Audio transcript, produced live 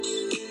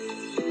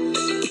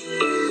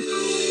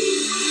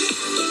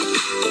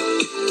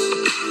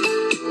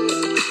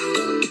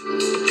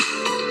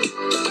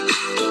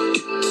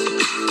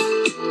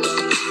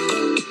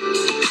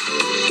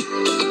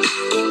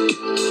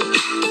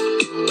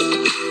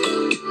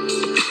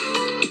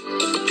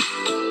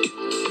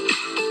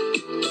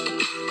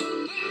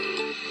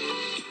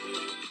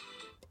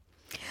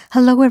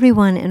Hello,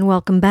 everyone, and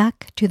welcome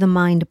back to the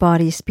Mind,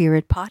 Body,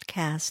 Spirit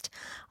podcast.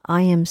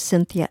 I am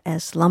Cynthia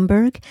S.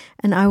 Lumberg,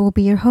 and I will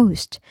be your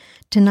host.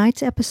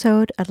 Tonight's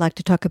episode, I'd like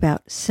to talk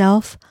about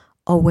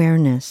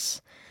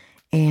self-awareness,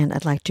 and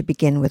I'd like to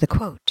begin with a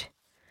quote.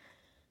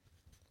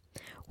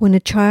 When a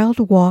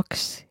child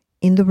walks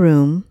in the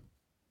room,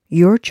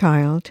 your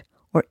child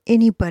or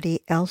anybody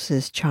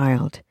else's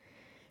child,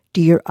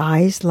 do your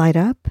eyes light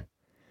up?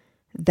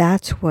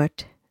 That's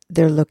what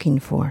they're looking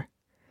for.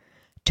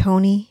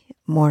 Toni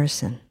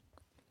Morrison.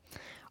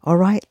 All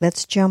right,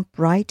 let's jump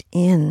right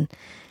in.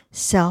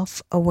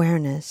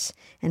 Self-awareness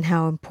and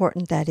how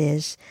important that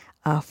is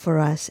for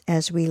us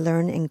as we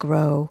learn and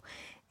grow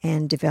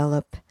and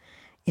develop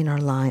in our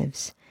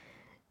lives.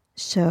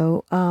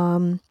 So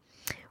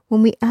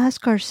when we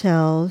ask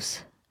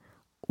ourselves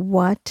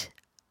what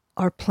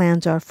our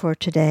plans are for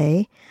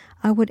today,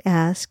 I would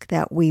ask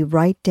that we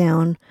write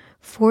down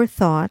 4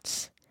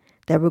 thoughts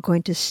that we're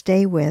going to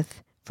stay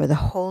with for the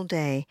whole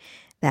day.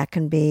 That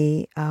can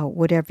be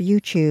whatever you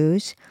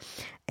choose.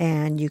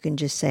 And you can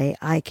just say,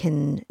 I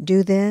can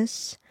do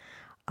this.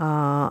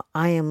 I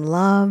am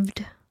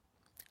loved.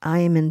 I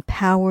am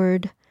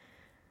empowered.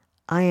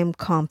 I am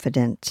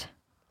confident.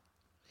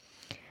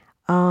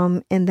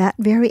 And that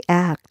very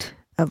act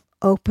of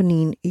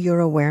opening your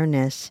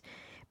awareness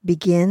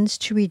begins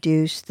to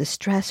reduce the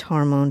stress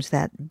hormones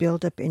that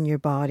build up in your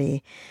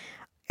body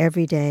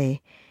every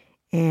day.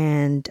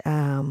 And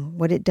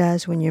what it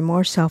does when you're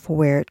more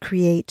self-aware, it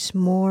creates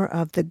more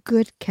of the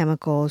good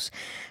chemicals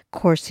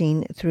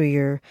coursing through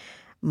your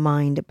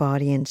mind,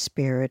 body, and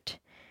spirit.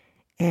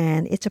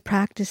 And it's a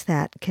practice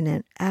that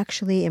can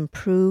actually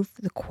improve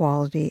the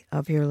quality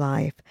of your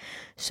life.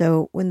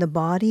 So when the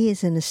body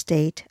is in a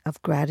state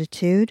of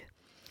gratitude,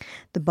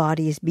 the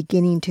body is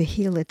beginning to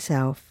heal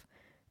itself,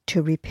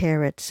 to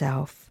repair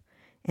itself,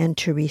 and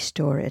to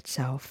restore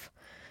itself.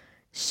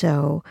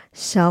 So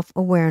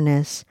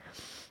self-awareness.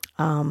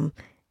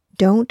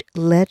 Don't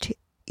let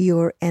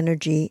your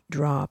energy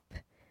drop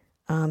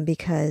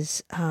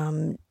because,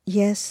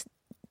 yes,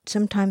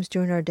 sometimes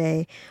during our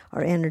day,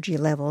 our energy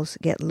levels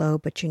get low,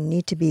 but you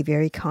need to be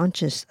very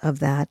conscious of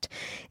that,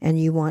 and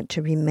you want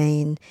to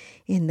remain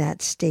in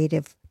that state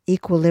of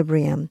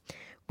equilibrium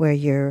where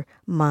your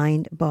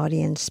mind,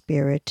 body, and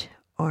spirit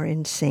are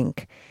in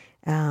sync.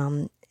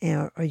 Or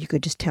you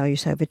could just tell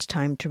yourself it's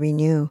time to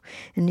renew.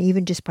 And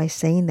even just by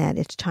saying that,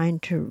 it's time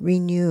to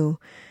renew.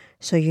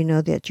 So you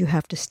know that you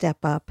have to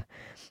step up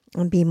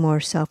and be more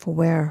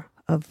self-aware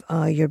of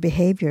your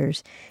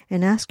behaviors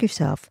and ask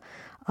yourself,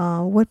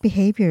 what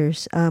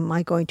behaviors am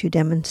I going to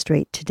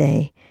demonstrate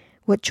today?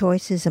 What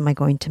choices am I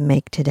going to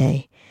make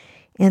today?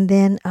 And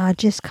then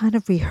just kind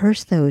of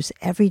rehearse those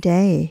every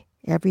day.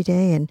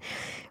 And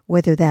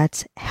whether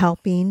that's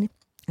helping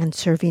and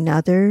serving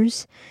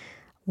others,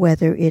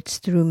 whether it's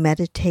through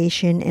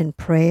meditation and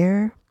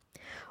prayer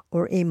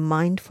or a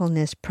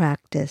mindfulness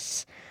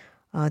practice,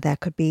 that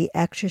could be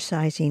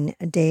exercising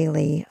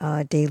daily,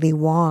 daily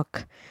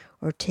walk,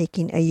 or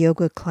taking a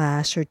yoga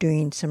class, or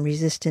doing some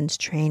resistance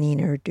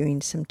training, or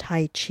doing some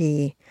Tai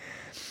Chi,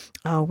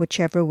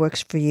 whichever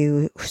works for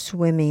you,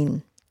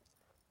 swimming,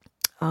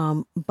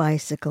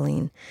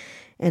 bicycling.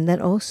 And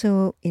that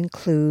also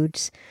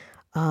includes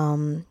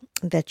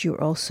that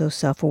you're also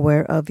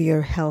self-aware of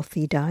your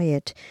healthy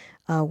diet.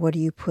 What are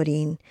you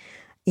putting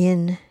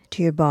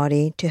into your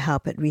body to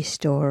help it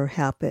restore,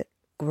 help it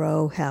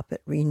grow, help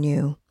it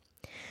renew?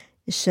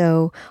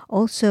 So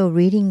also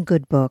reading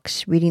good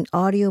books, reading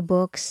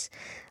audiobooks,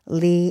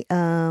 reading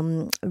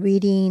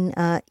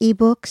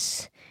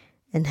ebooks,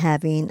 and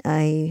having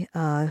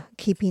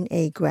keeping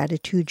a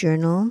gratitude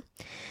journal,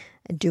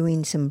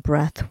 doing some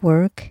breath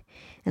work,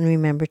 and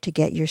remember to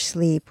get your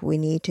sleep. We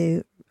need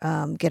to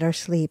get our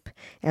sleep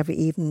every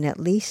evening,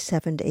 at least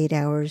 7 to 8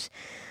 hours,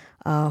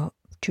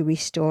 to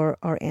restore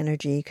our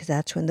energy, because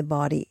that's when the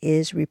body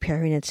is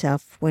repairing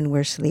itself when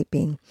we're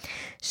sleeping.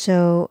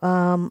 So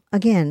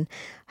again,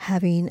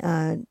 having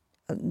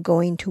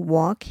going to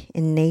walk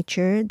in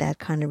nature, that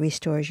kind of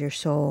restores your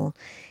soul,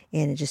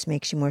 and it just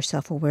makes you more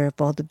self-aware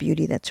of all the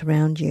beauty that's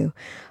around you.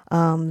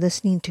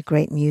 Listening to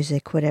great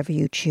music, whatever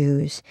you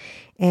choose,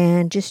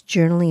 and just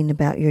journaling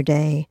about your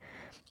day.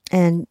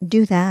 And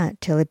do that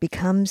till it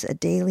becomes a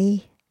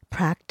daily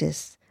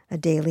practice, a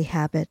daily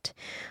habit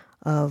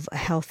of a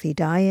healthy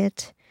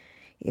diet.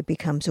 It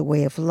becomes a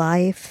way of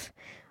life,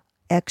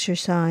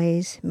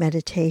 exercise,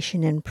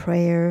 meditation and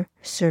prayer,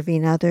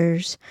 serving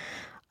others,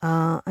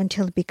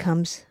 until it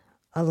becomes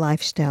a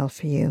lifestyle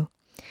for you.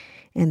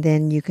 And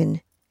then you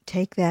can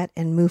take that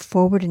and move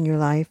forward in your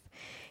life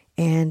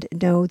and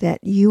know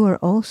that you are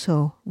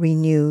also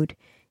renewed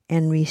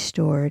and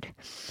restored.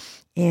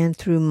 And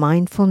through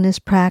mindfulness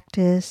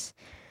practice,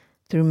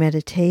 through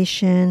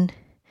meditation,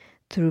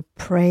 through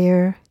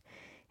prayer,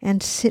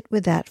 and sit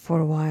with that for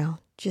a while.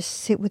 Just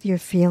sit with your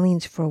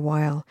feelings for a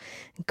while.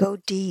 Go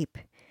deep.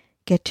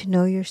 Get to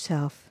know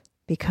yourself.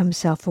 Become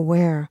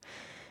self-aware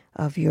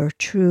of your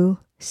true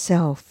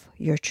self,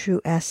 your true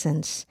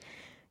essence,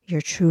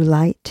 your true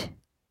light,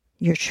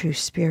 your true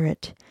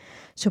spirit.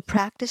 So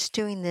practice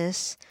doing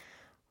this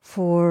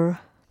for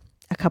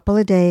a couple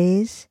of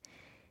days,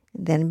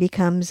 then it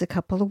becomes a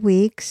couple of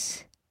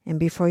weeks, and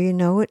before you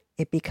know it,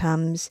 it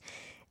becomes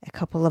a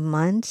couple of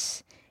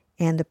months,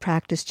 and the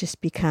practice just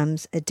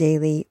becomes a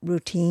daily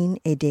routine,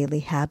 a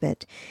daily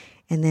habit.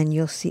 And then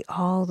you'll see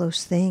all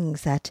those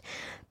things that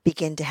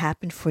begin to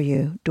happen for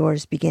you.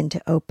 Doors begin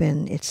to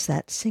open. It's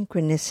that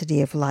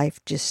synchronicity of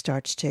life just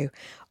starts to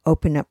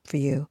open up for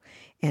you,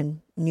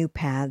 and new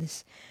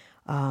paths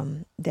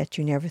that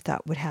you never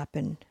thought would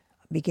happen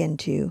begin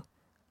to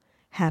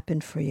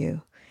happen for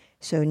you.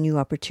 So new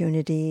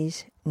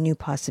opportunities, new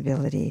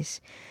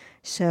possibilities.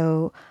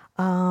 So,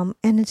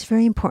 and it's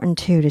very important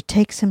too to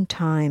take some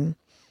time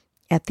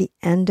at the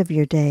end of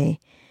your day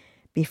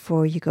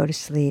before you go to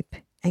sleep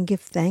and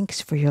give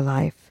thanks for your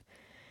life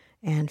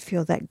and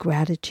feel that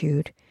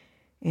gratitude.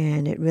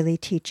 And it really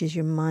teaches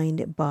your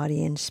mind,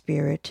 body, and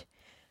spirit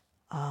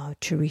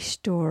to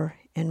restore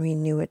and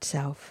renew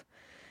itself.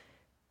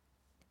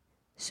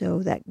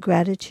 So that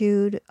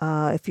gratitude,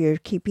 if you're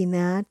keeping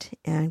that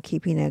and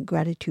keeping a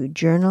gratitude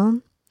journal,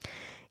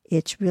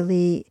 it's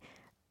really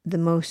the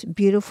most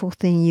beautiful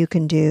thing you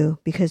can do,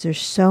 because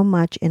there's so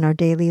much in our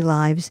daily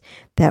lives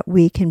that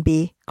we can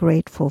be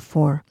grateful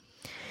for.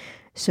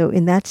 So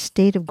in that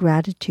state of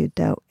gratitude,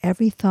 though,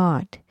 every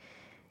thought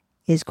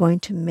is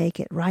going to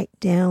make it right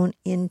down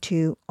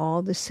into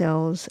all the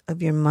cells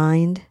of your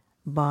mind,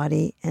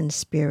 body, and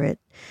spirit.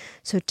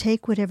 So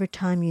take whatever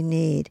time you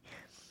need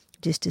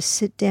just to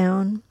sit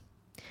down,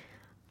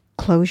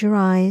 close your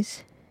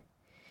eyes,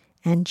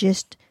 and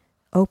just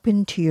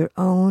open to your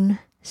own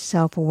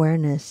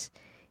self-awareness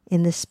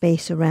in the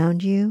space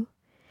around you,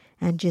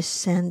 and just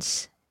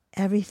sense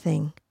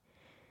everything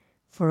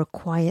for a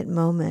quiet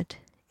moment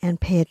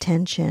and pay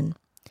attention.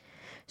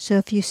 So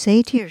if you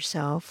say to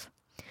yourself,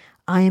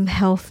 I am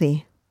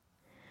healthy,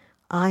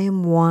 I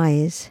am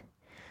wise,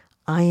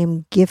 I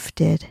am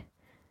gifted,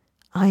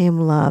 I am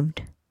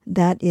loved,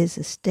 that is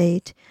a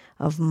state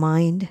of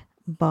mind,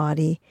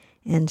 body,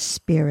 and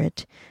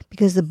spirit,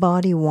 because the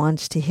body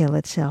wants to heal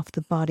itself.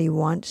 The body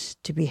wants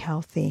to be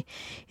healthy,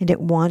 and it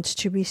wants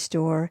to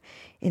restore,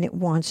 and it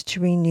wants to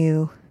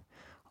renew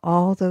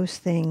all those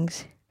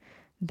things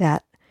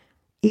that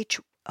each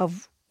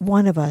of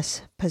one of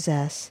us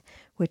possess,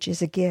 which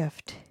is a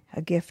gift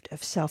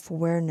of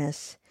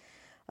self-awareness,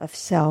 of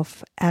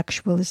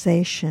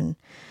self-actualization,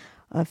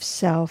 of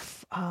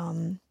self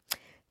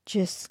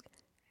just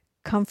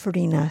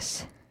comforting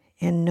us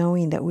and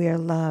knowing that we are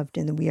loved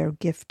and that we are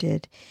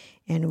gifted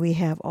and we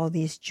have all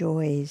these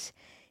joys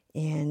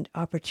and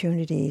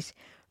opportunities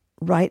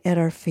right at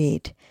our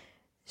feet.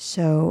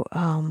 So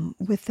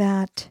with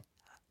that,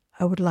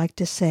 I would like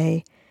to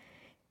say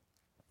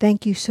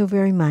thank you so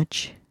very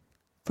much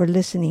for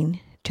listening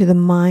to the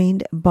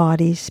Mind,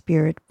 Body,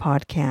 Spirit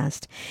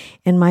podcast.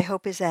 And my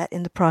hope is that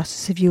in the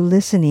process of you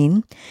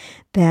listening,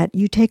 that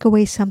you take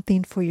away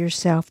something for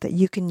yourself that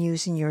you can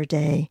use in your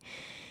day.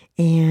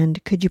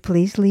 And could you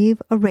please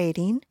leave a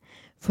rating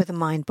for the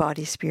Mind,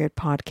 Body, Spirit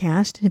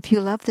podcast? And if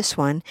you love this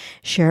one,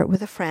 share it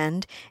with a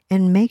friend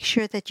and make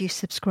sure that you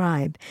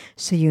subscribe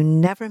so you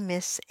never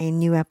miss a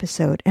new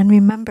episode. And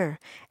remember,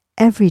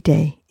 every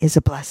day is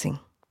a blessing.